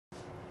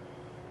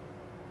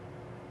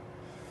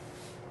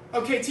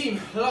Okay team,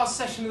 last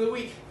session of the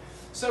week.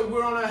 So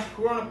we're on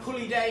a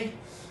pulley day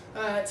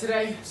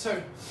today,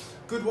 so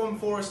good one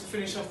for us to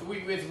finish off the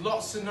week with.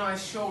 Lots of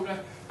nice shoulder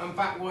and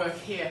back work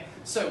here.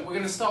 So we're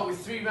going to start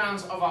with 3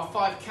 rounds of our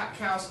 5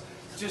 cat-cows,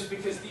 just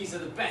because these are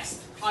the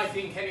best, I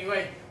think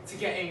anyway, to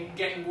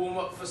getting warm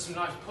up for some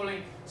nice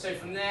pulling. So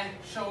from there,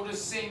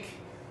 shoulders sink,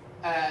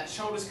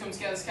 shoulders come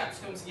together, scaps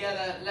come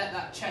together, let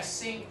that chest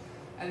sink,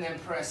 and then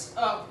press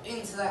up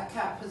into that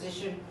cat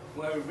position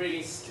where we're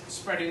really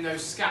spreading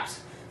those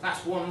scaps.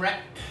 That's 1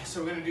 rep, so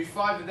we're going to do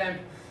 5 of them.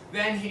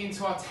 Then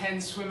into our 10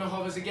 swimmer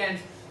hovers again,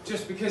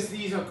 just because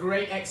these are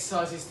great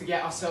exercises to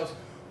get ourselves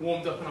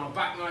warmed up and our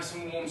back nice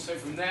and warm. So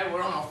from there,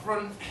 we're on our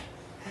front,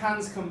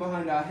 hands come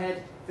behind our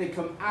head, they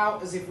come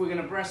out as if we're going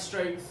to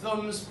breaststroke,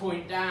 thumbs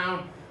point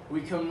down,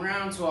 we come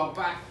round to our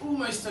back,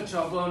 almost touch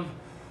our bum,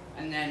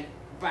 and then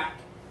back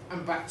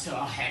and back to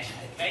our head,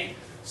 okay?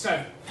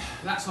 So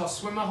that's our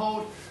swimmer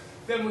hold.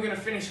 Then we're going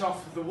to finish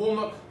off the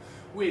warm-up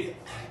with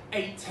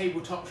 8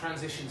 tabletop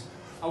transitions.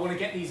 I want to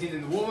get these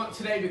in the warm-up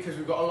today because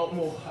we've got a lot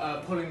more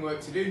pulling work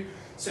to do.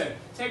 So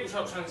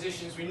tabletop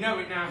transitions, we know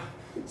it now.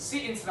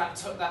 Sit into that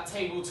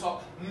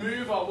tabletop,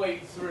 move our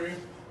weight through,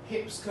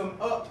 hips come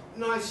up,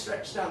 nice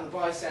stretch down the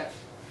bicep,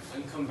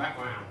 and come back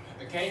round,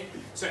 okay?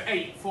 So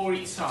 8 for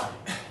each side.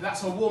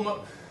 That's our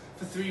warm-up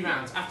for 3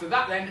 rounds. After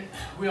that then,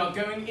 we are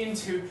going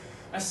into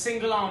a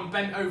single arm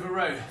bent over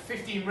row,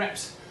 15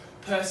 reps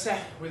per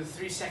set with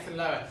a 3-second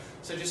lower.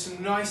 So just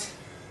some nice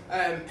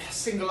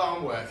single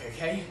arm work,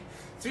 okay?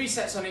 3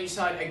 sets on each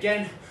side.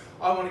 Again,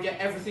 I want to get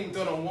everything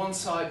done on one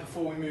side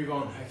before we move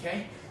on,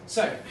 okay?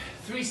 So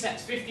 3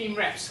 sets, 15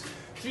 reps,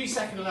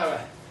 3-second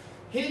lower.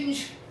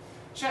 Hinge,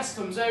 chest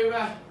comes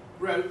over,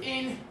 row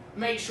in,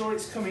 make sure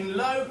it's coming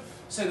low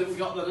so that we've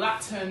got the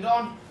lat turned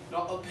on,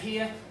 not up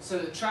here, so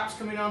the trap's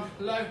coming on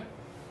low.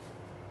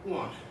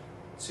 1,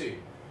 2,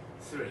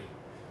 3.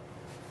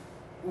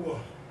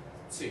 1,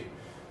 2,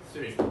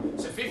 3.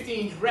 So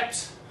 15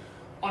 reps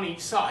on each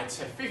side.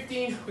 So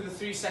 15 with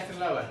a 3-second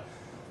lower.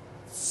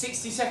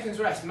 60 seconds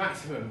rest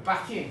maximum,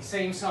 back in,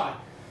 same side.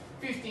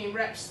 15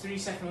 reps,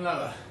 3-second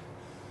lower.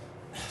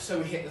 So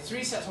we hit the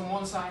 3 sets on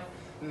one side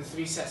and the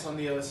 3 sets on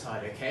the other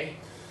side, okay?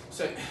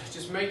 So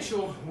just make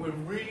sure we're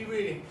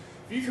really,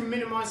 if you can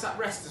minimize that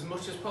rest as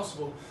much as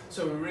possible,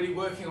 so we're really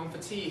working on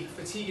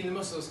fatiguing the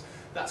muscles,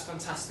 that's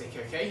fantastic,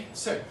 okay?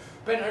 So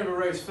bent over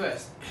rows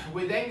first.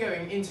 We're then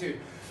going into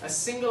a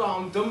single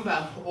arm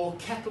dumbbell or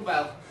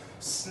kettlebell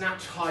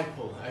snatch high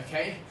pull,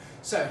 okay?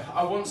 So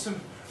I want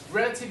some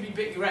relatively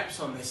big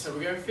reps on this. So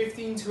we're going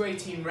 15 to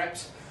 18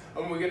 reps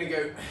and we're going to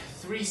go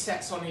 3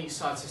 sets on each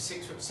side, so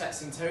 6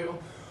 sets in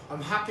total.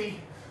 I'm happy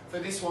for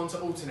this one to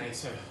alternate,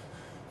 so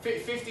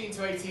 15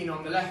 to 18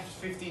 on the left,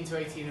 15 to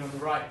 18 on the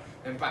right,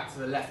 then back to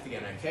the left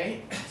again,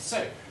 okay?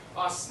 So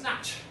our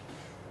snatch,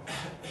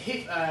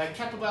 hip,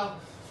 kettlebell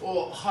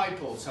or high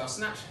pull. So our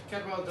snatch,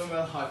 kettlebell,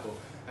 dumbbell, high pull.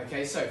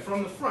 Okay, so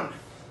from the front,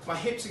 my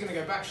hips are going to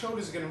go back,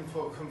 shoulders are going to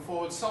come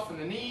forward, soften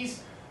the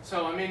knees.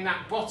 So I'm in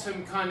that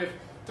bottom kind of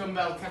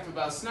dumbbell,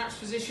 kettlebell snatch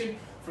position.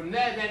 From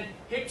there then,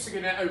 hips are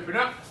going to open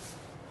up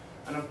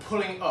and I'm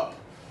pulling up.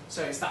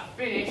 So it's that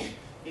finish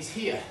is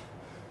here.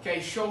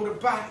 Okay, shoulder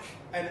back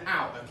and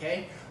out,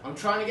 okay? I'm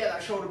trying to get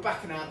that shoulder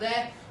back and out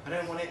there. I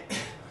don't want it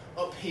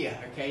up here,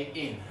 okay,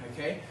 in,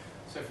 okay?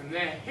 So from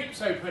there,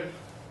 hips open.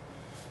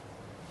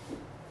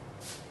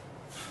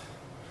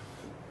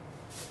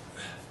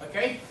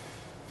 Okay,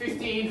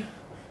 15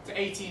 to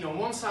 18 on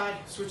one side,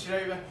 switch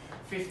it over,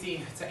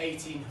 15 to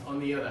 18 on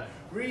the other.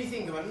 Really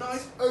think of a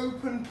nice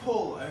open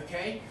pull,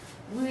 okay?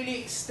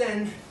 Really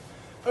extend,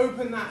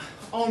 open that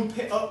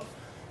armpit up,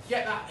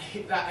 get that,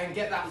 hit that, and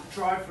get that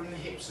drive from the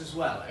hips as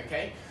well,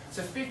 okay?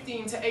 So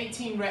 15 to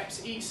 18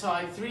 reps each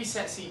side, 3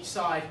 sets each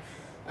side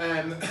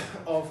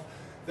of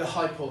the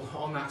high pull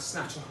on that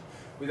snatch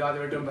with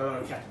either a dumbbell or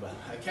a kettlebell,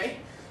 okay?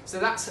 So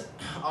that's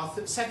our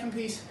second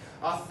piece.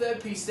 Our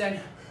third piece then,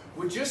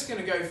 we're just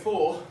going to go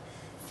for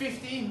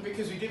 15,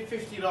 because we did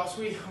 50 last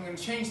week. I'm going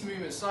to change the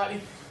movement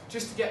slightly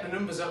just to get the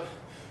numbers up.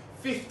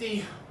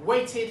 50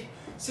 weighted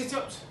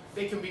sit-ups.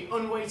 They can be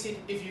unweighted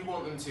if you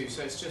want them to,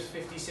 so it's just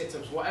 50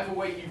 sit-ups, whatever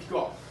weight you've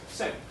got.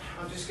 So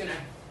I'm just going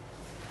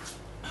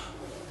to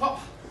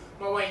pop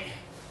my weight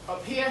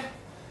up here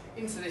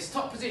into this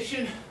top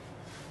position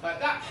like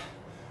that,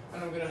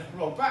 and I'm going to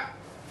roll back,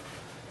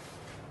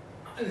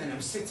 and then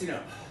I'm sitting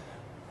up.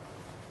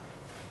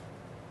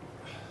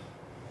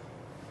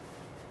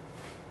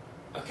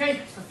 Okay,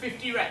 for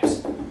 50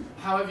 reps,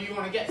 however you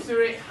want to get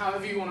through it,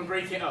 however you want to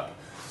break it up.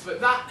 But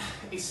that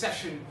is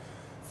session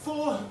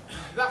 4,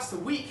 that's the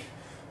week.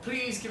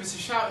 Please give us a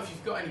shout if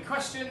you've got any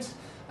questions,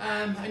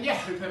 and yeah,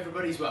 hope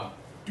everybody's well.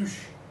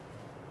 Douche.